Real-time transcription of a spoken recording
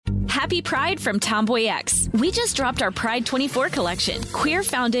Happy Pride from Tomboy X. We just dropped our Pride 24 collection. Queer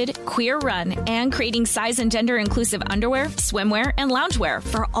founded, queer run, and creating size and gender inclusive underwear, swimwear, and loungewear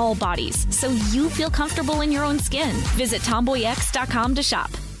for all bodies, so you feel comfortable in your own skin. Visit tomboyx.com to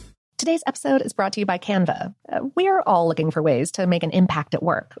shop. Today's episode is brought to you by Canva. We're all looking for ways to make an impact at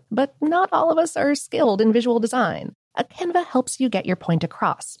work, but not all of us are skilled in visual design. Canva helps you get your point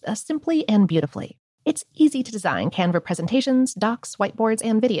across, simply and beautifully. It's easy to design Canva presentations, docs, whiteboards,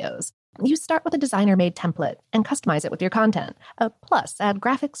 and videos. You start with a designer-made template and customize it with your content. Plus, add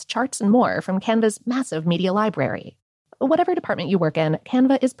graphics, charts, and more from Canva's massive media library. Whatever department you work in,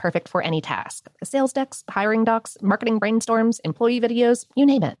 Canva is perfect for any task. Sales decks, hiring docs, marketing brainstorms, employee videos, you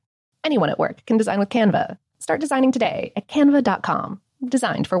name it. Anyone at work can design with Canva. Start designing today at canva.com.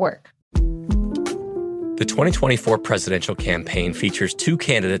 Designed for work. The 2024 presidential campaign features two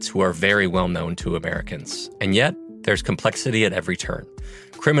candidates who are very well known to Americans. And yet, there's complexity at every turn.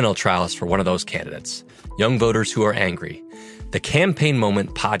 Criminal trials for one of those candidates. Young voters who are angry. The Campaign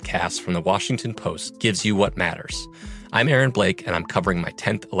Moment podcast from the Washington Post gives you what matters. I'm Aaron Blake, and I'm covering my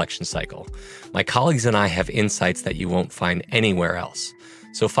 10th election cycle. My colleagues and I have insights that you won't find anywhere else.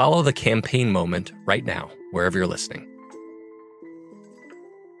 So follow the Campaign Moment right now, wherever you're listening.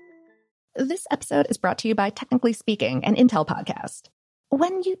 This episode is brought to you by Technically Speaking, an Intel podcast.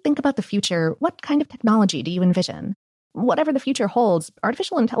 When you think about the future, what kind of technology do you envision? Whatever the future holds,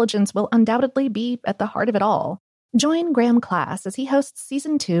 artificial intelligence will undoubtedly be at the heart of it all. Join Graham Class as he hosts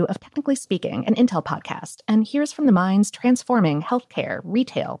Season 2 of Technically Speaking, an Intel podcast, and hears from the minds transforming healthcare,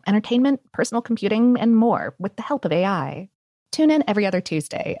 retail, entertainment, personal computing, and more with the help of AI. Tune in every other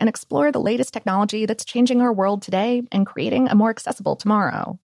Tuesday and explore the latest technology that's changing our world today and creating a more accessible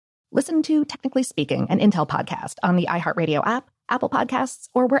tomorrow. Listen to Technically Speaking, an Intel podcast on the iHeartRadio app, Apple Podcasts,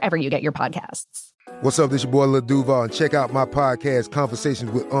 or wherever you get your podcasts. What's up, this your boy Lil Duval, and check out my podcast, Conversations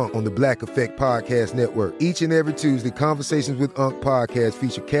with Unc, on the Black Effect Podcast Network. Each and every Tuesday, Conversations with Unc podcast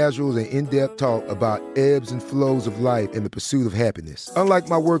feature casual and in-depth talk about ebbs and flows of life and the pursuit of happiness. Unlike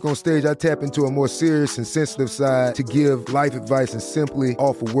my work on stage, I tap into a more serious and sensitive side to give life advice and simply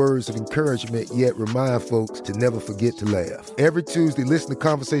offer words of encouragement, yet remind folks to never forget to laugh. Every Tuesday, listen to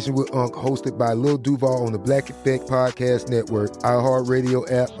Conversation with Unc, hosted by Lil Duval on the Black Effect Podcast Network, iHeartRadio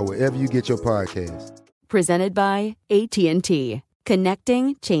app, or wherever you get your podcasts. Presented by AT&T.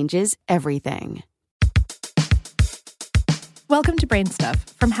 Connecting changes everything. Welcome to Brain Stuff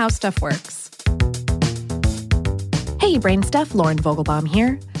from How Stuff Works. Hey, Brain Stuff, Lauren Vogelbaum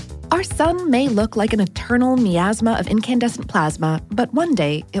here. Our sun may look like an eternal miasma of incandescent plasma, but one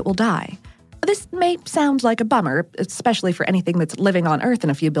day it will die. This may sound like a bummer, especially for anything that's living on Earth in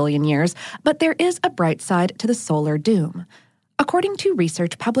a few billion years, but there is a bright side to the solar doom. According to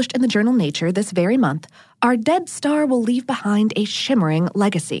research published in the journal Nature this very month, our dead star will leave behind a shimmering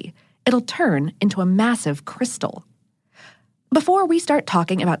legacy. It'll turn into a massive crystal. Before we start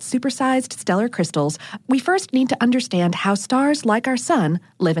talking about supersized stellar crystals, we first need to understand how stars like our sun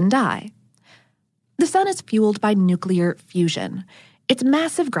live and die. The sun is fueled by nuclear fusion. Its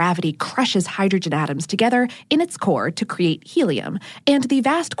massive gravity crushes hydrogen atoms together in its core to create helium, and the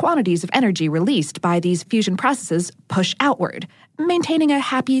vast quantities of energy released by these fusion processes push outward, maintaining a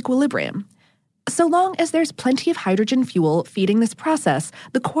happy equilibrium. So long as there's plenty of hydrogen fuel feeding this process,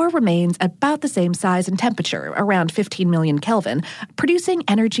 the core remains about the same size and temperature, around 15 million Kelvin, producing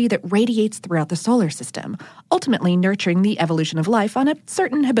energy that radiates throughout the solar system, ultimately nurturing the evolution of life on a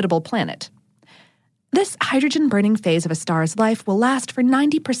certain habitable planet. This hydrogen-burning phase of a star's life will last for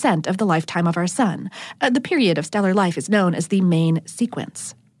 90% of the lifetime of our sun. The period of stellar life is known as the main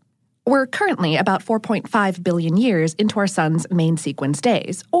sequence. We're currently about 4.5 billion years into our sun's main sequence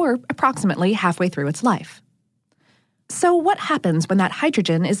days, or approximately halfway through its life. So what happens when that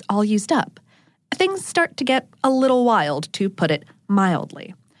hydrogen is all used up? Things start to get a little wild, to put it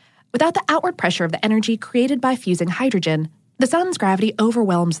mildly. Without the outward pressure of the energy created by fusing hydrogen, the sun's gravity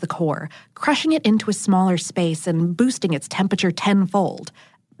overwhelms the core, crushing it into a smaller space and boosting its temperature tenfold.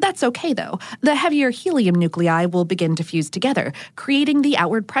 That's okay, though. The heavier helium nuclei will begin to fuse together, creating the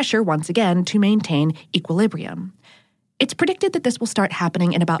outward pressure once again to maintain equilibrium. It's predicted that this will start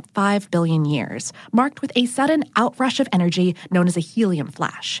happening in about 5 billion years, marked with a sudden outrush of energy known as a helium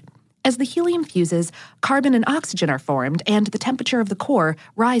flash. As the helium fuses, carbon and oxygen are formed, and the temperature of the core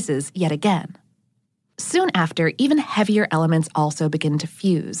rises yet again. Soon after, even heavier elements also begin to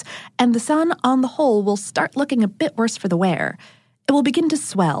fuse, and the sun, on the whole, will start looking a bit worse for the wear. It will begin to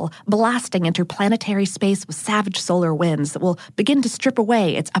swell, blasting interplanetary space with savage solar winds that will begin to strip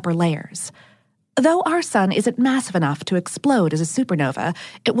away its upper layers. Though our sun isn't massive enough to explode as a supernova,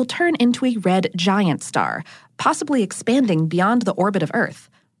 it will turn into a red giant star, possibly expanding beyond the orbit of Earth.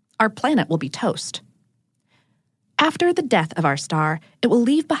 our planet will be toast. After the death of our star, it will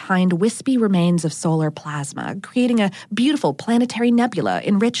leave behind wispy remains of solar plasma, creating a beautiful planetary nebula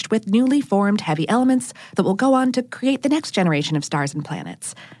enriched with newly formed heavy elements that will go on to create the next generation of stars and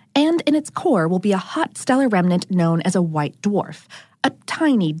planets. And in its core will be a hot stellar remnant known as a white dwarf, a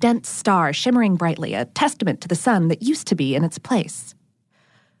tiny, dense star shimmering brightly, a testament to the sun that used to be in its place.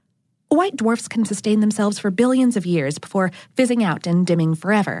 White dwarfs can sustain themselves for billions of years before fizzing out and dimming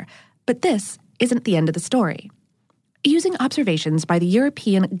forever, but this isn't the end of the story. Using observations by the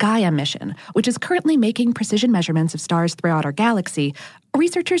European Gaia mission, which is currently making precision measurements of stars throughout our galaxy,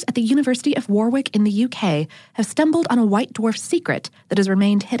 researchers at the University of Warwick in the UK have stumbled on a white dwarf secret that has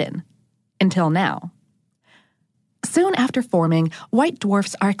remained hidden. Until now. Soon after forming, white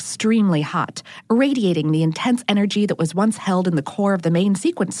dwarfs are extremely hot, radiating the intense energy that was once held in the core of the main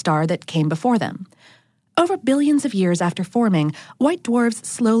sequence star that came before them. Over billions of years after forming, white dwarfs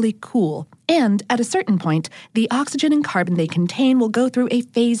slowly cool, and at a certain point, the oxygen and carbon they contain will go through a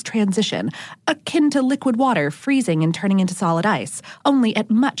phase transition, akin to liquid water freezing and turning into solid ice, only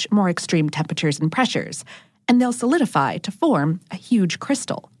at much more extreme temperatures and pressures, and they'll solidify to form a huge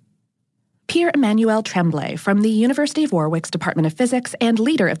crystal. Pierre-Emmanuel Tremblay from the University of Warwick's Department of Physics and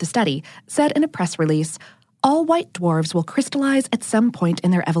leader of the study said in a press release, "All white dwarfs will crystallize at some point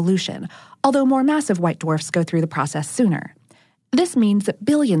in their evolution, although more massive white dwarfs go through the process sooner. This means that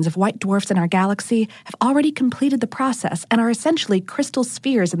billions of white dwarfs in our galaxy have already completed the process and are essentially crystal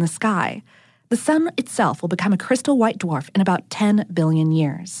spheres in the sky. The sun itself will become a crystal white dwarf in about 10 billion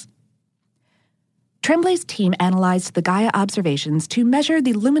years." Tremblay's team analyzed the Gaia observations to measure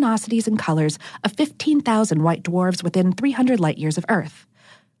the luminosities and colors of 15,000 white dwarfs within 300 light-years of Earth.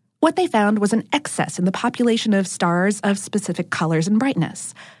 What they found was an excess in the population of stars of specific colors and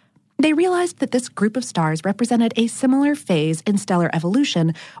brightness. They realized that this group of stars represented a similar phase in stellar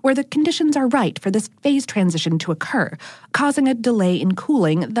evolution where the conditions are right for this phase transition to occur, causing a delay in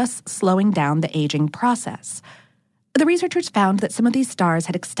cooling, thus slowing down the aging process. The researchers found that some of these stars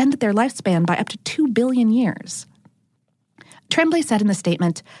had extended their lifespan by up to 2 billion years. Tremblay said in the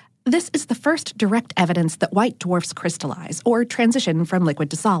statement, "This is the first direct evidence that white dwarfs crystallize, or transition from liquid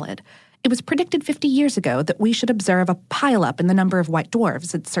to solid. It was predicted 50 years ago that we should observe a pileup in the number of white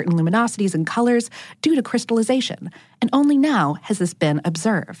dwarfs at certain luminosities and colors due to crystallization, and only now has this been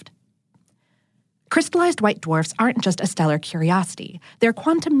observed." Crystallized white dwarfs aren't just a stellar curiosity. Their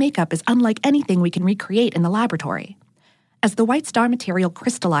quantum makeup is unlike anything we can recreate in the laboratory. As the white star material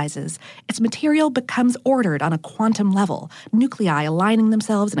crystallizes, its material becomes ordered on a quantum level, nuclei aligning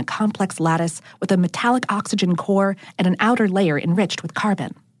themselves in a complex lattice with a metallic oxygen core and an outer layer enriched with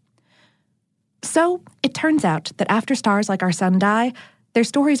carbon. So, it turns out that after stars like our sun die, their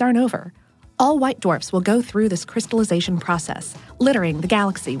stories aren't over. All white dwarfs will go through this crystallization process, littering the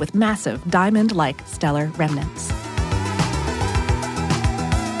galaxy with massive diamond-like stellar remnants.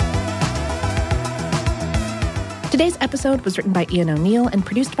 Today's episode was written by Ian O'Neill and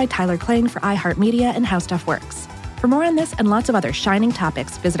produced by Tyler Kling for iHeartMedia and How Stuff Works. For more on this and lots of other shining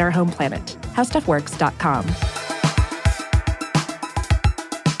topics, visit our home planet, howstuffworks.com.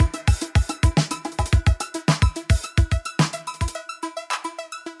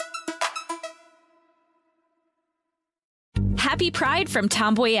 Happy Pride from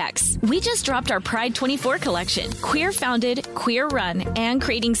Tomboy X. We just dropped our Pride 24 collection. Queer founded, queer run, and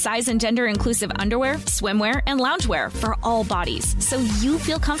creating size and gender inclusive underwear, swimwear, and loungewear for all bodies, so you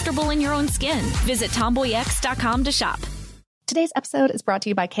feel comfortable in your own skin. Visit tomboyx.com to shop. Today's episode is brought to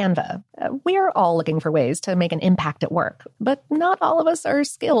you by Canva. We're all looking for ways to make an impact at work, but not all of us are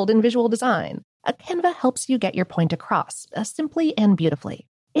skilled in visual design. Canva helps you get your point across, simply and beautifully.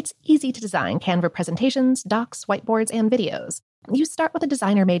 It's easy to design Canva presentations, docs, whiteboards, and videos. You start with a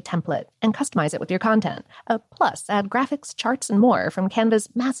designer-made template and customize it with your content. Plus, add graphics, charts, and more from Canva's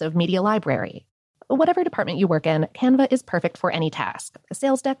massive media library. Whatever department you work in, Canva is perfect for any task.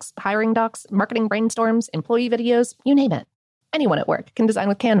 Sales decks, hiring docs, marketing brainstorms, employee videos, you name it. Anyone at work can design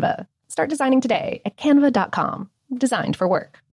with Canva. Start designing today at canva.com. Designed for work.